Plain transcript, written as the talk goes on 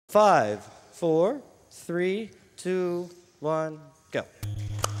5, 4, 3, 2, 1, go.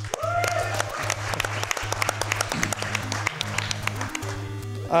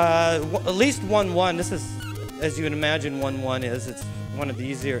 At least 1-1. This is, as you would imagine, 1-1 is. It's one of the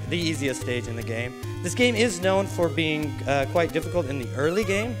easiest stage in the game. This game is known for being quite difficult in the early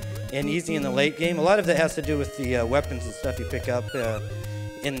game and easy in the late game. A lot of that has to do with the weapons and stuff you pick up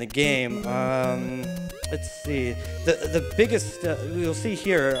in the game. Let's see. The biggest, you'll see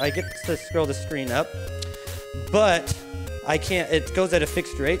here, I get to scroll the screen up, but I can't, it goes at a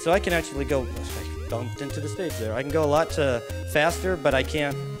fixed rate, so I can actually go, I bumped into the stage there. I can go a lot faster, but I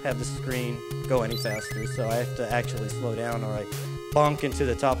can't have the screen go any faster, so I have to actually slow down or I bonk into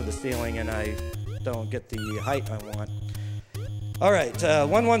the top of the ceiling and I don't get the height I want. All right,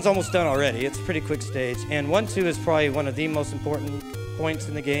 1-1's almost done already. It's a pretty quick stage, and 1-2 is probably one of the most important points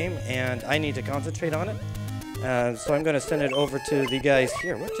in the game, and I need to concentrate on it. So I'm going to send it over to the guys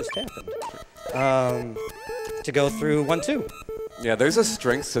here. What just happened? To go through 1-2. Yeah, there's a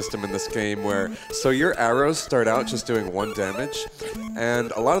strength system in this game where, so your arrows start out just doing 1 damage,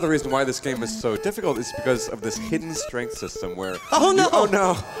 and a lot of the reason why this game is so difficult is because of this hidden strength system where... Oh no! Oh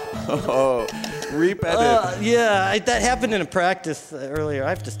no! Oh, repeated. Yeah, that happened in a practice earlier. I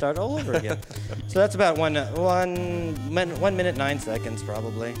have to start all over again. So that's about 1 minute 9 seconds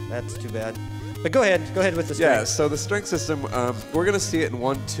probably. That's too bad. But go ahead with the strength. Yeah, so the strength system, we're going to see it in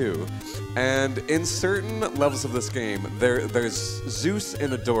 1-2. And in certain levels of this game, there's Zeus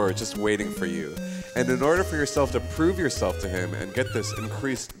in a door just waiting for you. And in order for yourself to prove yourself to him and get this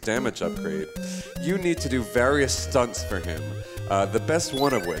increased damage upgrade, you need to do various stunts for him. The best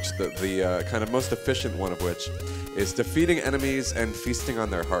one of which, the kind of most efficient one of which, is defeating enemies and feasting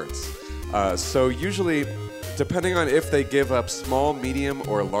on their hearts. So usually, depending on if they give up small, medium,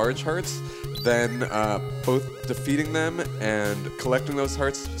 or large hearts, then both defeating them and collecting those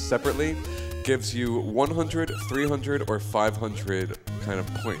hearts separately gives you 100, 300, or 500 kind of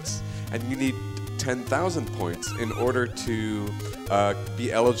points. And you need 10,000 points in order to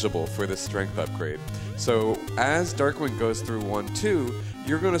be eligible for this strength upgrade. So as Darkwing goes through 1-2,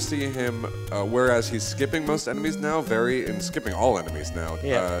 you're going to see him, whereas he's skipping most enemies now, skipping all enemies now,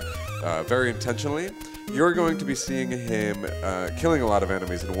 very intentionally, you're going to be seeing him killing a lot of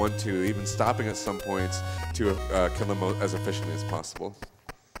enemies in 1-2, even stopping at some points to kill them as efficiently as possible.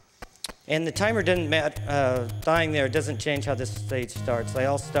 And the timer didn't dying there doesn't change how this stage starts. They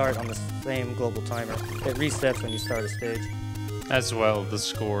all start on the same global timer. It resets when you start a stage. As well, the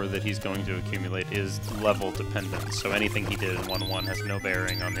score that he's going to accumulate is level dependent, so anything he did in 1-1 has no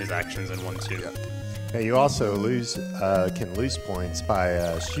bearing on his actions in 1-2. Yeah. Now you also can lose points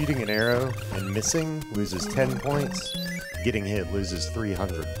by shooting an arrow and missing, loses 10 points. Getting hit loses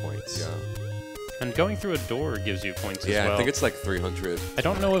 300 points. Yeah. And going through a door gives you points as well. Yeah, I think it's like 300. I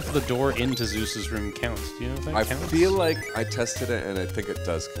don't know if the door into Zeus's room counts. Do you know if that counts? I feel like I tested it and I think it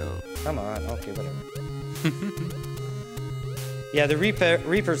does count. Come on, okay, whatever. Yeah, the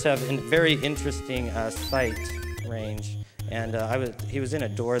Reapers have a very interesting sight range, and he was in a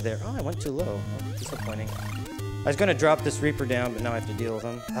door there. Oh, I went too low. Oh, disappointing. I was going to drop this Reaper down, but now I have to deal with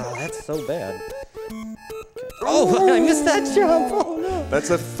him. Oh, that's so bad. Oh, I missed that jump. Oh no.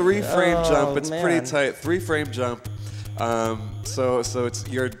 That's a 3-frame jump. It's man. pretty tight. 3-frame jump. So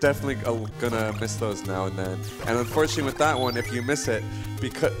you're definitely gonna miss those now and then. And unfortunately with that one, if you miss it,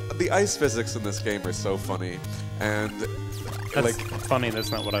 because the ice physics in this game are so funny, and that's funny. That's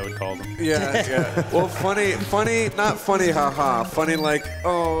not what I would call them. Yeah, yeah. Well, funny, not funny, haha. Funny like,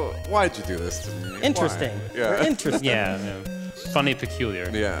 oh, why'd you do this to me? Interesting. Why? Yeah. Interesting. Yeah, funny, peculiar.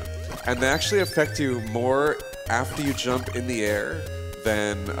 Yeah, and they actually affect you more after you jump in the air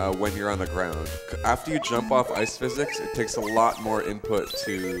than when you're on the ground. After you jump off ice physics, it takes a lot more input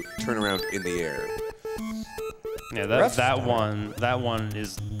to turn around in the air. Yeah, that one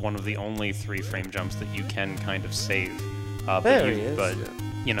is one of the only 3-frame jumps that you can kind of save. There he is. But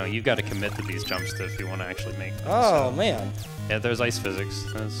you know, you've got to commit to these jumps if you want to actually make them. Oh so. Man. Yeah, there's ice physics.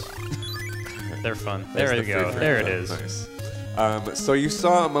 They're fun. There you go. There it is. Nice. So you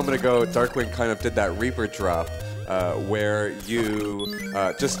saw a moment ago, Darkwing kind of did that Reaper drop, where you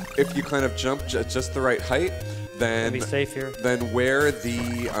if you kind of jump just the right height, then be safe here. Then where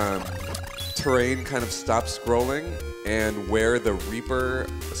the terrain kind of stops scrolling and where the Reaper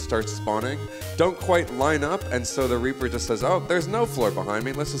starts spawning don't quite line up, and so the Reaper just says, "Oh, there's no floor behind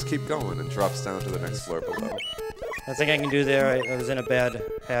me. Let's just keep going," and drops down to the next floor below. I think I can do there. I was in a bad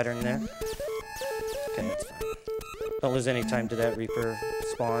pattern there. Okay, that's fine. Don't lose any time to that Reaper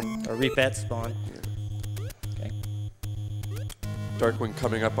spawn or Reapette spawn. Okay. Darkwing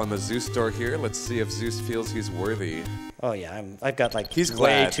coming up on the Zeus door here. Let's see if Zeus feels he's worthy. Oh yeah, I've got like He's way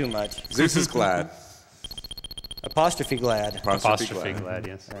glad. too much. Zeus is glad. Apostrophe glad. Apostrophe glad,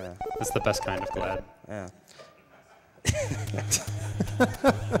 yes. Yeah. That's the best kind of glad. Yeah.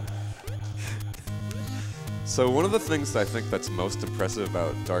 So one of the things I think that's most impressive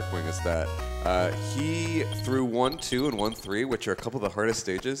about Darkwing is that he, through 1, 2, and 1, 3, which are a couple of the hardest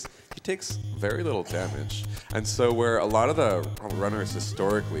stages, he takes very little damage. And so where a lot of the runners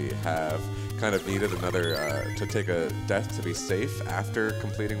historically have kind of needed another, to take a death to be safe after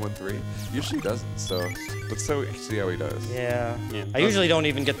completing 1, 3, usually doesn't. So let's see how he does. Yeah. Yeah. I usually don't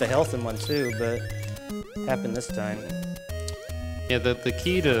even get the health in 1, 2, but happened this time. Yeah, the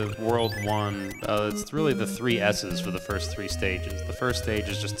key to World 1, it's really the 3 S's for the first 3 stages. The first stage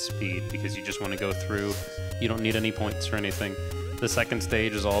is just speed, because you just want to go through. You don't need any points or anything. The second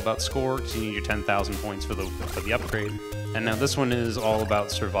stage is all about score, because you need your 10,000 points for the upgrade. And now this one is all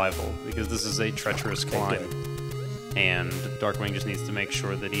about survival, because this is a treacherous climb. And Darkwing just needs to make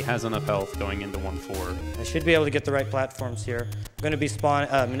sure that he has enough health going into 1-4. I should be able to get the right platforms here. I'm going to be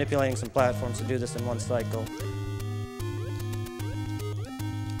manipulating some platforms to do this in 1 cycle.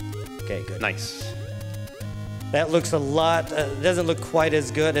 Okay, good. Nice. That looks a lot, doesn't look quite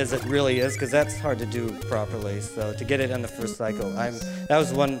as good as it really is, because that's hard to do properly. So to get it in the first cycle, that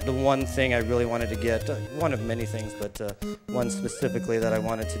was the one thing I really wanted to get. One of many things, but one specifically that I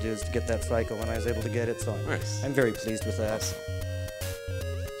wanted to do is to get that cycle when I was able to get it. So Nice. I'm very pleased with that.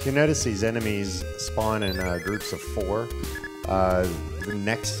 If you notice, these enemies spawn in groups of 4. The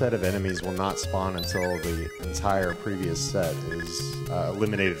next set of enemies will not spawn until the entire previous set is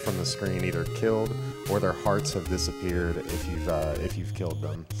eliminated from the screen, either killed or their hearts have disappeared if you've killed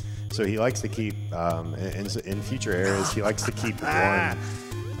them. So he likes to keep in future areas. He likes to keep one on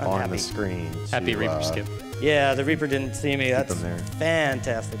happy. the screen. Happy Reaper skip. Yeah, the Reaper didn't see me. That's them there.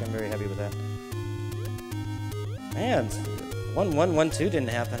 fantastic. I'm very happy with that. Man, 1, 1, 1, 2 didn't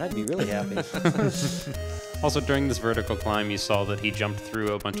happen. I'd be really happy. Also, during this vertical climb, you saw that he jumped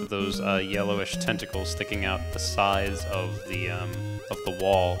through a bunch of those yellowish tentacles sticking out the sides of the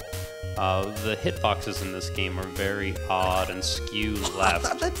wall. The hitboxes in this game are very odd and skew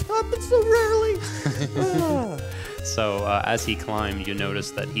left. That happened so rarely. So as he climbed, you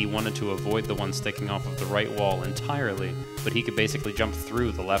noticed that he wanted to avoid the one sticking off of the right wall entirely, but he could basically jump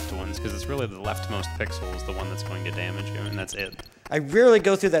through the left ones, because it's really the leftmost pixel is the one that's going to damage you, and that's it. I rarely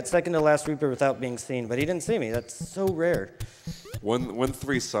go through that second to last Reaper without being seen, but he didn't see me. That's so rare. 1,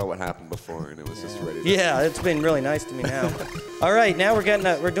 3 saw what happened before, and it was just ready to Yeah, it's been really nice to me now. All right, now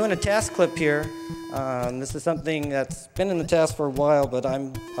we're doing a task clip here. This is something that's been in the task for a while, but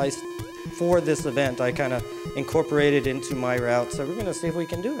for this event, I kind of incorporated into my route. So we're going to see if we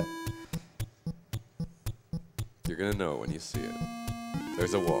can do it. You're going to know when you see it.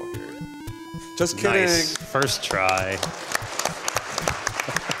 There's a wall here. Just kidding. Nice. First try.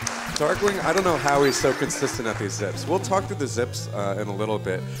 Darkwing, I don't know how he's so consistent at these zips. We'll talk through the zips in a little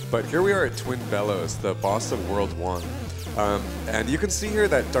bit, but here we are at Twin Bellows, the boss of World 1. And you can see here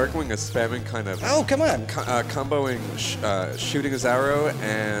that Darkwing is spamming kind of... Oh, come on. Comboing shooting his arrow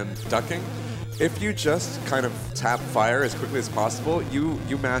and ducking. If you just kind of tap fire as quickly as possible, you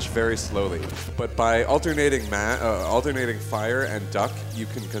mash very slowly. But by alternating fire and duck, you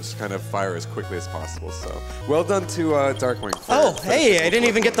can just kind of fire as quickly as possible. So well done to Darkwing. Hey, I didn't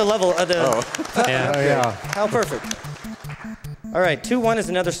even get the level. Yeah. How perfect. All right, 2-1 is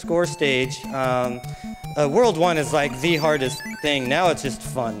another score stage. World 1 is like the hardest thing. Now it's just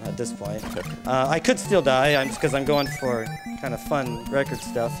fun at this point. I could still die because I'm going for kind of fun record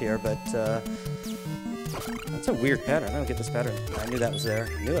stuff here, but that's a weird pattern. I don't get this pattern. I knew that was there.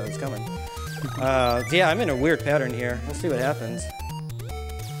 I knew that was coming. Yeah, I'm in a weird pattern here. We'll see what happens.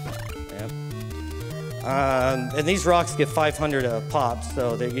 Yeah. And these rocks get 500 pops,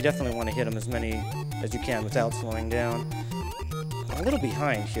 so you definitely want to hit them as many as you can without slowing down. I'm a little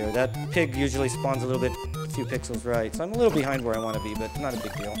behind here. That pig usually spawns a few pixels right, so I'm a little behind where I want to be, but not a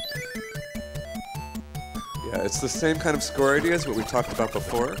big deal. Yeah, it's the same kind of score idea as what we talked about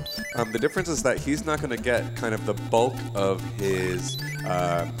before. The difference is that he's not going to get kind of the bulk of his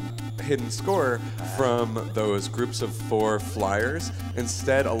hidden score from those groups of 4 flyers.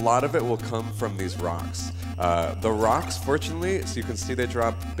 Instead, a lot of it will come from these rocks. The rocks, fortunately, so you can see they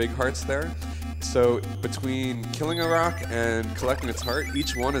drop big hearts there. So between killing a rock and collecting its heart,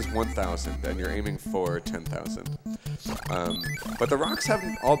 each one is 1,000, and you're aiming for 10,000. But the rocks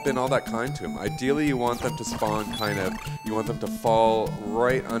haven't all been all that kind to him. Ideally, you want them to spawn you want them to fall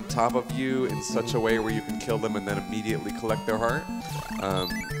right on top of you in such a way where you can kill them and then immediately collect their heart.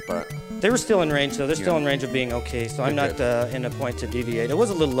 But They were still in range, though. They're still in range of being okay, so I'm not in a point to deviate. It was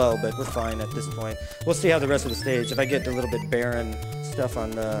a little low, but we're fine at this point. We'll see how the rest of the stage, if I get a little bit barren stuff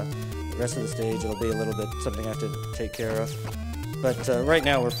on the rest of the stage, it'll be a little bit something I have to take care of. But right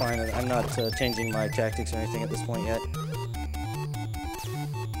now, we're fine. I'm not changing my tactics or anything at this point yet.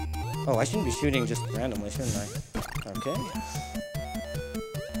 Oh, I shouldn't be shooting just randomly, shouldn't I? Okay.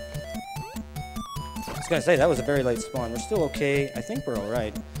 I was gonna say, that was a very late spawn. We're still okay. I think we're all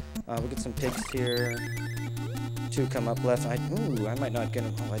right. We'll get some pigs here. 2 come up left. Ooh, I might not get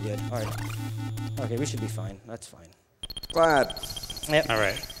them. Oh, I did. All right. Okay, we should be fine. That's fine. glad. Yep. All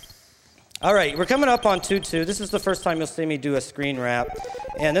right. All right, we're coming up on 2-2. This is the first time you'll see me do a screen wrap.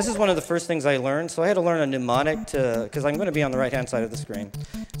 And this is one of the first things I learned. So I had to learn a mnemonic because I'm going to be on the right-hand side of the screen.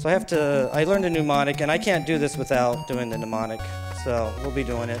 So I learned a mnemonic, and I can't do this without doing the mnemonic. So we'll be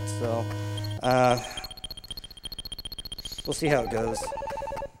doing it. So we'll see how it goes.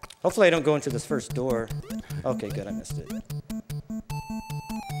 Hopefully I don't go into this first door. Okay, good, I missed it.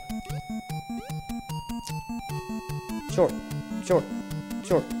 Short, short,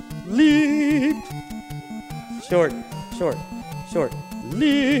 short, leap. Short, short, short,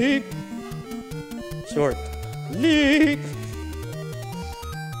 leap. Short, leap.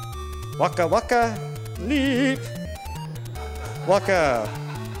 Waka, waka, leap. Waka,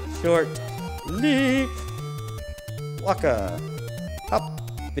 short, leap. Waka, hop,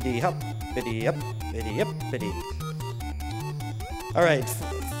 biddy, hop, biddy, up, biddy, up, biddy. All right,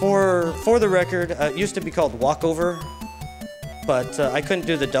 for the record, it used to be called walkover, but I couldn't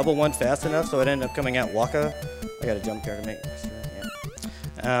do the double one fast enough, so it ended up coming out waka. I got to jump here to make sure.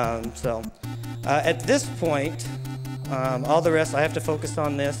 Yeah. At this point, all the rest I have to focus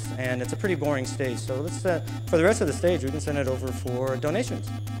on this, and it's a pretty boring stage. So let's for the rest of the stage, we can send it over for donations.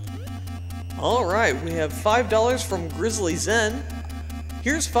 All right, we have $5 from Grizzly Zen.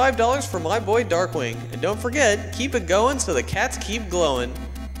 Here's $5 for my boy Darkwing. And don't forget, keep it going so the cats keep glowing.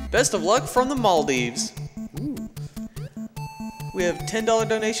 Best of luck from the Maldives. Ooh. We have $10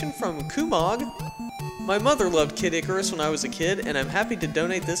 donation from Kumog. My mother loved Kid Icarus when I was a kid, and I'm happy to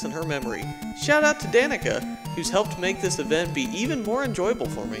donate this in her memory. Shout out to Danica, who's helped make this event be even more enjoyable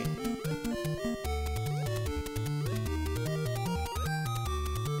for me.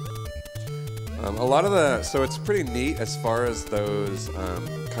 So it's pretty neat as far as those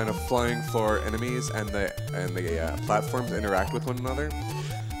kind of flying floor enemies and the platforms interact with one another.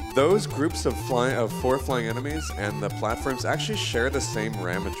 Those groups of 4 flying enemies and the platforms actually share the same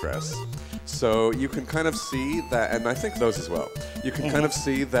RAM address. So you can kind of see that, and I think those as well. You can kind of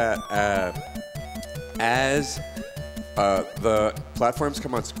see that as the platforms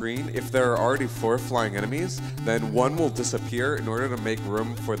come on screen, if there are already 4 flying enemies, then one will disappear in order to make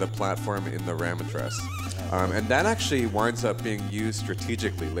room for the platform in the RAM address. And that actually winds up being used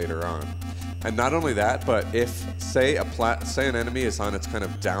strategically later on. And not only that, but if, say an enemy is on its kind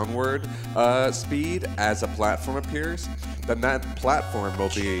of downward speed as a platform appears, then that platform will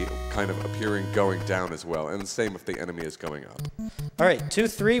be kind of appearing going down as well. And the same if the enemy is going up. All right,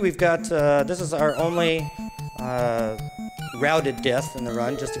 2-3. We've got this is our only routed death in the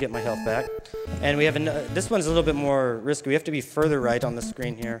run, just to get my health back. And we have this one's a little bit more risky. We have to be further right on the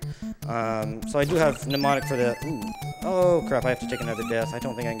screen here. So I do have mnemonic for the. Ooh. Oh crap! I have to take another death. I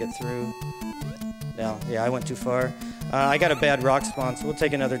don't think I can get through. No, yeah, I went too far. I got a bad rock spawn, so we'll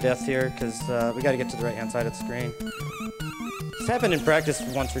take another death here because we got to get to the right-hand side of the screen. It's happened in practice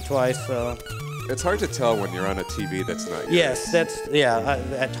once or twice, so. It's hard to tell when you're on a TV that's not yours. Yes,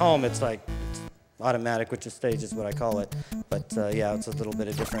 at home it's like automatic, which is stage is what I call it. But yeah, it's a little bit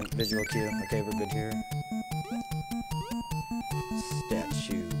of different visual cue. Okay, we're good here.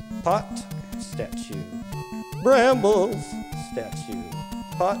 Statue, pot, statue, brambles, statue,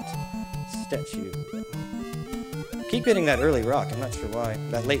 pot, statue. Keep hitting that early rock. I'm not sure why.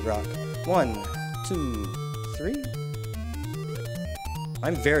 That late rock. 1, 2, 3.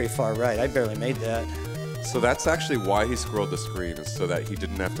 I'm very far right. I barely made that. So that's actually why he scrolled the screen, is so that he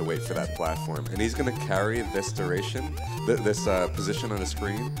didn't have to wait for that platform. And he's going to carry this duration, this position on the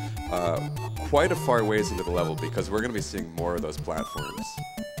screen, quite a far ways into the level because we're going to be seeing more of those platforms.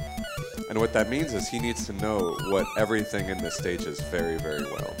 And what that means is he needs to know what everything in this stage is very, very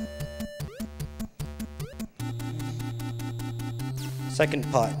well. Second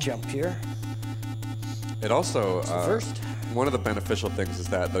pot jump here. It also... First. one of the beneficial things is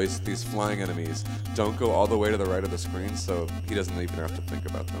that these flying enemies don't go all the way to the right of the screen, so he doesn't even have to think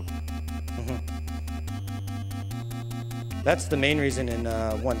about them. That's the main reason in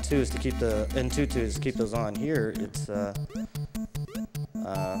 1-2 is to keep in 2-2 is to keep those on. Here, it's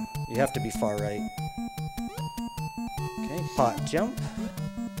you have to be far right. Okay, pot jump,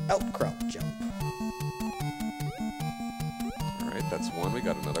 outcrop jump. All right, that's one. We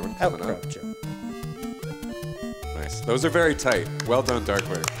got another one coming Outcrop up. jump. Nice. Those are very tight. Well done,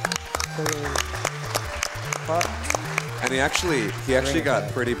 Darkwing. Pot. And he actually got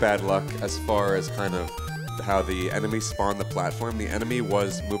pretty bad luck as far as kind of how the enemy spawned the platform. The enemy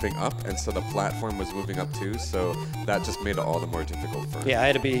was moving up, and so the platform was moving up too, so that just made it all the more difficult for him. Yeah, I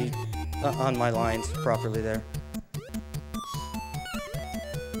had to be on my lines properly there.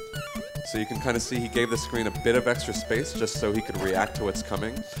 So you can kind of see he gave the screen a bit of extra space just so he could react to what's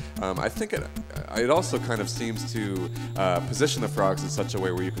coming. I think it also kind of seems to position the frogs in such a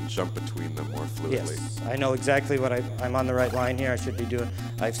way where you can jump between them more fluidly. Yes, I know exactly what I'm on the right line here. I should be doing.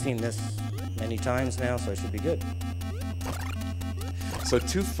 I've seen this many times now, so I should be good. So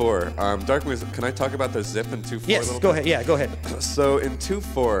 2-4, Darkwing, can I talk about the zip in 2-4 a little Yes, bit? go ahead. Yeah, go ahead. So in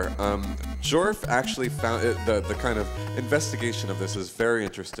 2-4, Jorf actually found the kind of investigation of this is very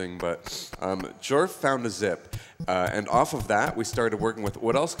interesting, but Jorf found a zip, and off of that we started working with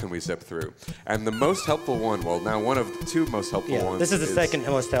what else can we zip through, and the most helpful one, well now one of the two most helpful ones. This is the second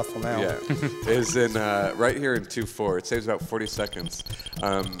most helpful now. Yeah, is in right here in 2-4. It saves about 40 seconds,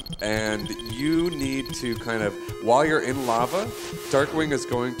 and you need to kind of while you're in lava, Darkwing is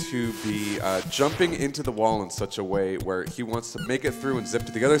going to be jumping into the wall in such a way where he wants to make it through and zip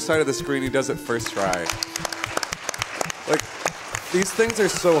to the other side of the screen. He does it first try. Like, these things are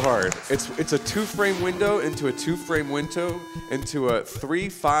so hard. It's a 2-frame window into a 2-frame window into a 3,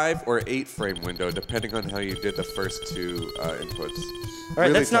 5, or 8-frame window, depending on how you did the first two inputs. All right,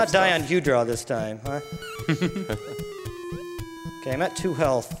 Really let's not tough die stuff. on Hue Draw this time, huh? Okay, I'm at 2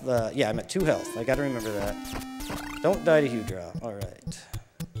 health. Yeah, I'm at 2 health. I got to remember that. Don't die to Hue Draw. All right.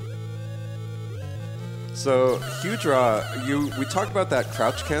 So Hue Draw, we talked about that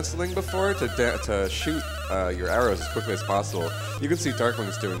crouch canceling before to shoot your arrows as quickly as possible. You can see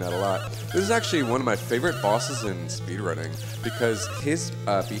Darkwing's doing that a lot. This is actually one of my favorite bosses in speedrunning because his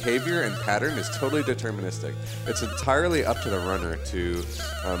behavior and pattern is totally deterministic. It's entirely up to the runner to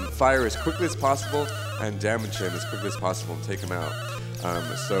fire as quickly as possible and damage him as quickly as possible and take him out.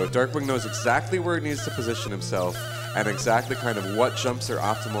 So Darkwing knows exactly where he needs to position himself and exactly kind of what jumps are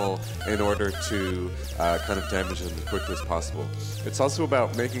optimal in order to kind of damage him as quickly as possible. It's also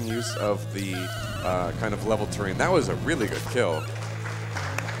about making use of the kind of level terrain. That was a really good kill.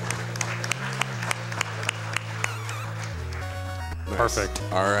 Nice. Perfect.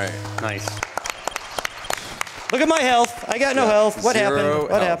 All right. Nice. Look at my health. I got no health. What Zero happened?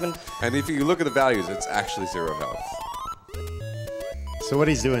 What health. happened? And if you look at the values, it's actually 0 health. So what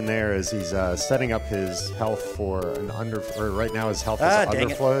he's doing there is he's setting up his health for an right now his health is dang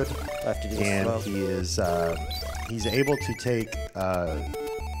it. underflowed, I have to do this and slow. he is he's able to take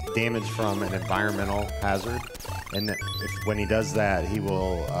damage from an environmental hazard, and when he does that, he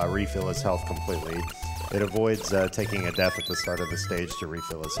will refill his health completely. It avoids taking a death at the start of the stage to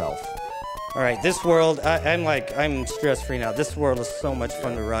refill his health. All right, this world, I'm stress-free now. This world is so much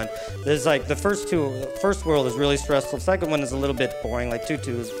fun to run. There's like the first world is really stressful. The second one is a little bit boring, like 2-2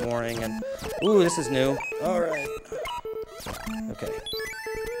 is boring, and ooh, this is new. All right. Okay.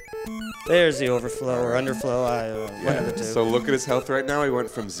 There's the overflow or underflow, one of the two. So look at his health right now. He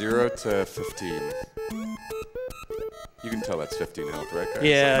went from 0 to 15. You can tell that's 15 health, right, guys?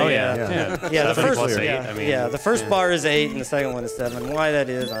 Yeah, Oh, yeah. yeah. Yeah, the 7 first plus 8, yeah, I mean, yeah, the first yeah. bar is 8 and the second one is 7. Why that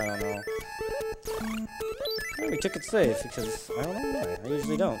is, I don't know. We took it safe because I don't know why. I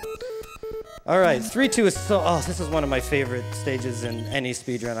usually don't. All right, 3-2 is so. Oh, this is one of my favorite stages in any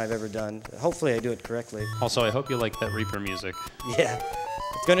speedrun I've ever done. Hopefully, I do it correctly. Also, I hope you like that Reaper music. Yeah,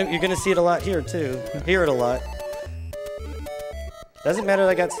 you're gonna see it a lot here too. Hear it a lot. Doesn't matter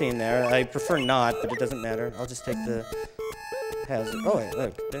that I got seen there. I prefer not, but it doesn't matter. I'll just take the hazard. Oh wait,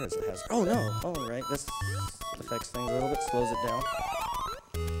 look, there's the hazard. Oh no. All right, this affects things a little bit, slows it down.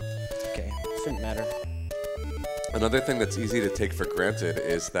 Okay, shouldn't matter. Another thing that's easy to take for granted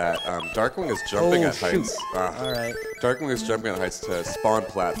is that Darkwing is jumping at heights. All right. Darkwing is jumping at heights to spawn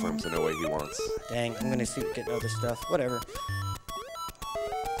platforms in a way he wants. Dang, I'm gonna get other stuff. Whatever.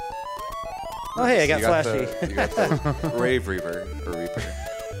 Oh hey, I got flashy. You got the Rave Reaper or Reaper.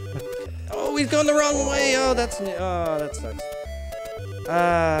 Oh, he's going the wrong way. Oh, that sucks.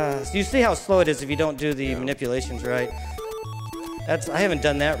 So you see how slow it is if you don't do the manipulations right. I haven't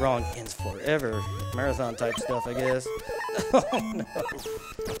done that wrong in forever. Marathon type stuff, I guess.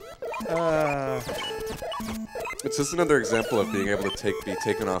 It's just another example of being able to be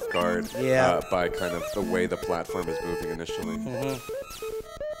taken off guard by kind of the way the platform is moving initially.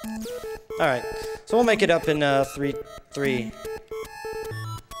 All right, so we'll make it up in 3-3,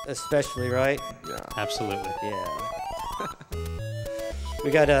 especially, right? Yeah. Absolutely. Yeah. We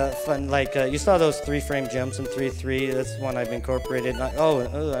got a fun, like, you saw those 3-frame jumps in 3-3. That's one I've incorporated. Oh,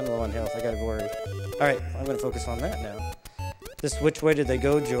 I'm low on health. I gotta worry. All right, I'm gonna focus on that now. This which way did they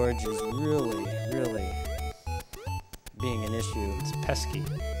go, George, is really, really being an issue. It's pesky.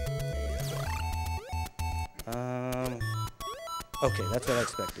 Okay, that's what I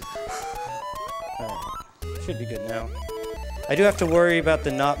expected. All right, should be good now. I do have to worry about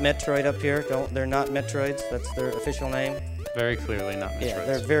the not Metroid up here. They're not Metroids. That's their official name. Very clearly not Metroids. Yeah,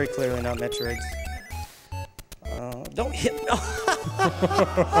 they're very clearly not Metroids. Don't hit me.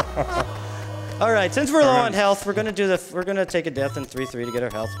 All right, since we're low on health, we're gonna take a death in 3-3 to get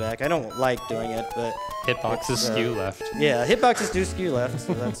our health back. I don't like doing it, but hitboxes skew left. Yeah, hitboxes do skew left,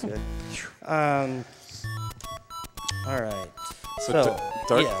 so that's good. All right. So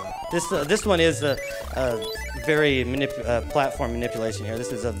yeah, this one is a very platform manipulation here.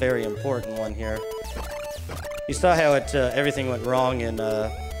 This is a very important one here. You saw how everything went wrong in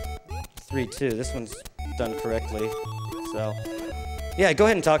 3-2. This one's done correctly. So, yeah, go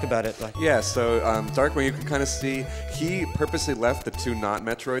ahead and talk about it. Yeah, so Darkwing, you can kind of see he purposely left the two not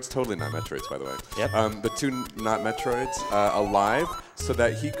Metroids, totally not Metroids, by the way. Yep. The two not Metroids alive so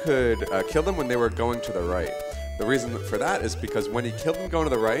that he could kill them when they were going to the right. The reason for that is because when he killed them going to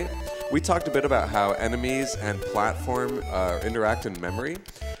the right, we talked a bit about how enemies and platform interact in memory.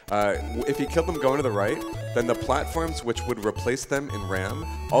 If he killed them going to the right, then the platforms which would replace them in RAM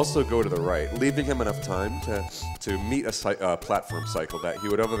also go to the right, leaving him enough time to meet a platform cycle that he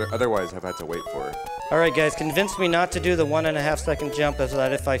would otherwise have had to wait for. All right, guys, convince me not to do the 1.5 second jump, so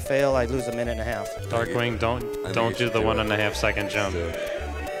that if I fail, I lose a minute and a half. Darkwing, don't do the 1.5 second jump.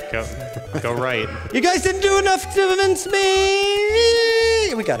 Go right. You guys didn't do enough to convince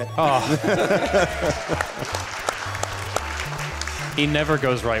me. We got it. Oh. He never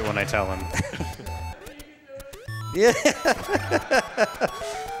goes right when I tell him. Yeah.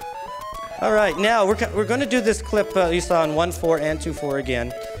 All right, now we're going to do this clip you saw in 1-4 and 2-4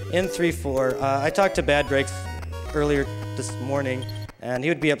 again in 3-4. I talked to Bad Breaks earlier this morning, and he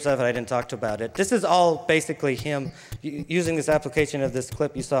would be upset if I didn't talk about it. This is all basically him using this application of this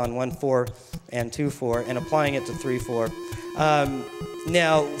clip you saw in 1-4 and 2-4 and applying it to 3-4.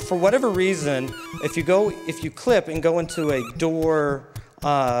 Now, for whatever reason, if you clip and go into a door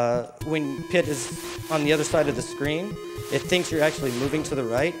when Pit is on the other side of the screen, it thinks you're actually moving to the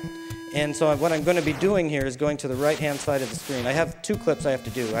right. And so what I'm going to be doing here is going to the right-hand side of the screen. I have 2 clips I have to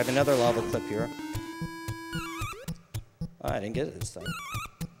do. I have another lava clip here. Oh, I didn't get it this time.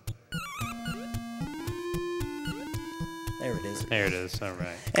 There it is. There it is. All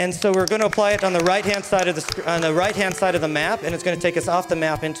right. And so we're going to apply it on the right-hand side of the map, and it's going to take us off the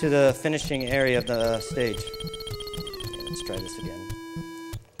map into the finishing area of the stage. Okay, let's try this again.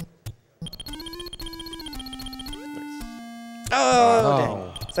 Oh,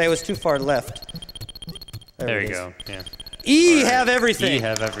 dang. So I was too far left. There you go. Yeah. E have everything. E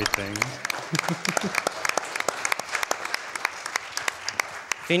have everything.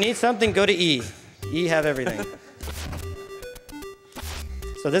 If you need something, go to E. E have everything.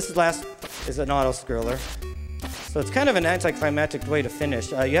 So this last is an auto-scroller. So it's kind of an anticlimactic way to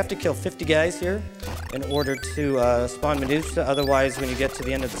finish. You have to kill 50 guys here in order to spawn Medusa. Otherwise, when you get to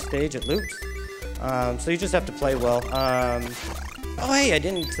the end of the stage, it loops. So you just have to play well. Oh, hey, I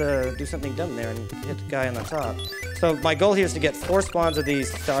didn't do something dumb there and hit the guy on the top. So my goal here is to get 4 spawns of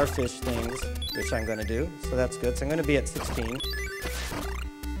these starfish things, which I'm going to do. So that's good. So I'm going to be at 16.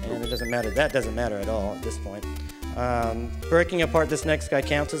 And it doesn't matter. That doesn't matter at all at this point. Breaking apart this next guy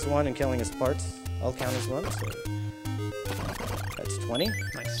counts as 1, and killing his parts all count as 1. So that's 20.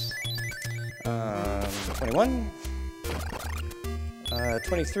 Nice. 21.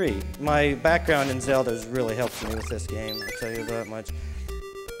 23. My background in Zelda has really helped me with this game, I'll tell you that much.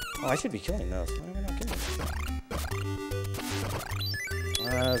 Oh, I should be killing those. Why am I not killing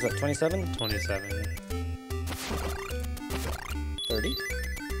them? Is that 27? 27. 30.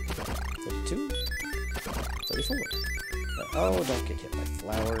 32. 34. Oh, don't get hit by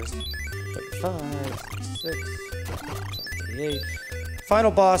flowers. 35. 36. 38.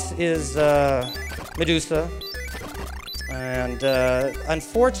 Final boss is Medusa. And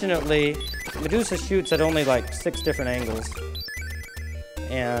unfortunately, Medusa shoots at only like 6 different angles.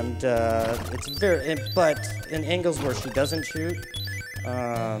 And but in angles where she doesn't shoot,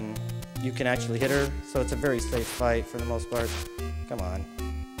 you can actually hit her, so it's a very safe fight for the most part. Come on.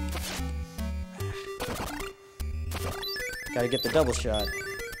 Gotta get the double shot.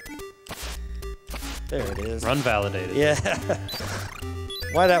 There it is. Run validated. Yeah.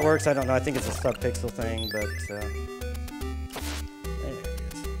 Why that works, I don't know. I think it's a sub-pixel thing, but there it is.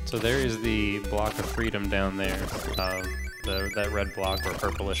 So there is the block of freedom down there. That red block or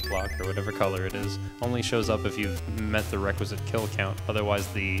purplish block or whatever color it is only shows up if you've met the requisite kill count. Otherwise,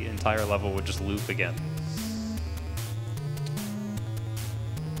 the entire level would just loop again.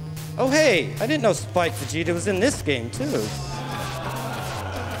 Oh, hey! I didn't know Spike Vegeta was in this game, too.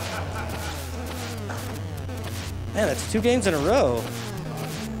 Man, that's 2 games in a row.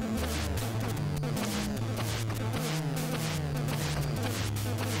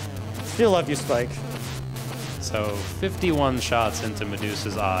 Still love you, Spike. So 51 shots into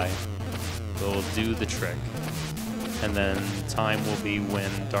Medusa's eye will do the trick. And then time will be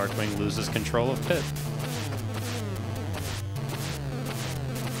when Darkwing loses control of Pit.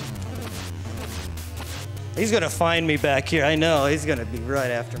 He's gonna find me back here. I know, he's gonna be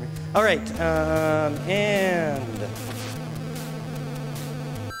right after me. All right, and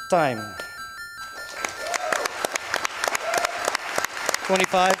time.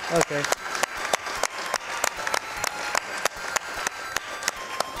 25, okay.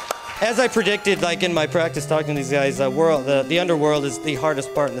 As I predicted, like in my practice talking to these guys, the underworld is the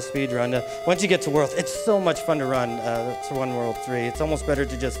hardest part in the speedrun. Once you get to World, it's so much fun to run to World 3. It's almost better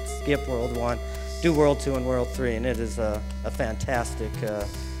to just skip World 1, do World 2 and World 3, and it is a fantastic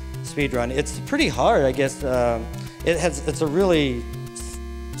speedrun. It's pretty hard, I guess. It's a really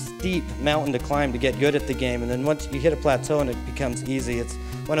steep mountain to climb to get good at the game, and then once you hit a plateau and it becomes easy. It's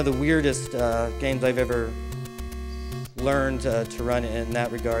one of the weirdest games I've ever learned to run in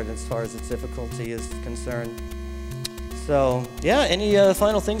that regard as far as its difficulty is concerned. So yeah, any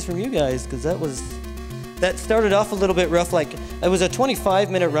final things from you guys? Because that started off a little bit rough. Like it was a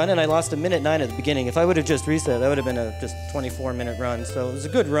 25-minute run and I lost a minute 9 at the beginning. If I would have just reset, that would have been a just 24-minute run. So it was a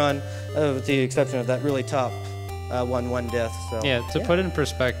good run, with the exception of that really top 1-1 death. So yeah, to put in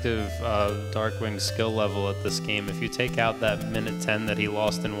perspective, Darkwing's skill level at this game, if you take out that minute 10 that he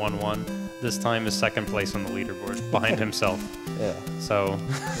lost in 1-1, this time is second place on the leaderboard behind himself. Yeah. So.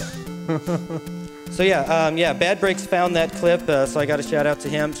 So yeah, Bad Breaks found that clip, so I got a shout out to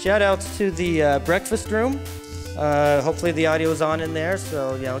him. Shout outs to the breakfast room. Hopefully the audio is on in there,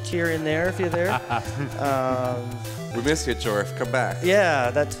 so cheer in there if you're there. We miss you, Jorf. Come back. Yeah,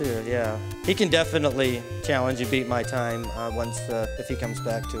 that too. Yeah, he can definitely challenge and beat my time once if he comes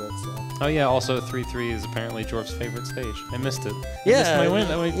back to it. So. Oh yeah, also 3-3 is apparently Jorf's favorite stage. I missed it. Yeah, I missed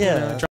my win. Yeah.